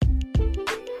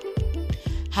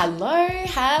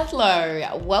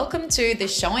Hello. Welcome to the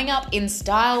Showing Up in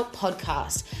Style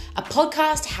podcast, a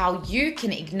podcast how you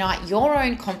can ignite your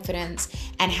own confidence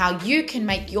and how you can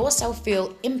make yourself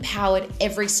feel empowered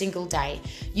every single day,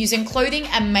 using clothing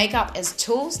and makeup as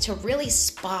tools to really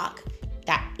spark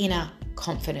that inner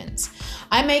confidence.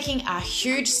 I'm making a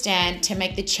huge stand to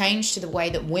make the change to the way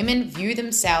that women view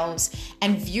themselves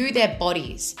and view their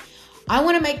bodies. I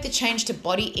want to make the change to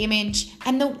body image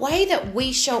and the way that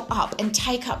we show up and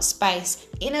take up space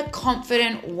in a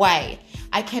confident way.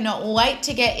 I cannot wait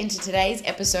to get into today's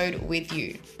episode with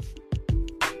you.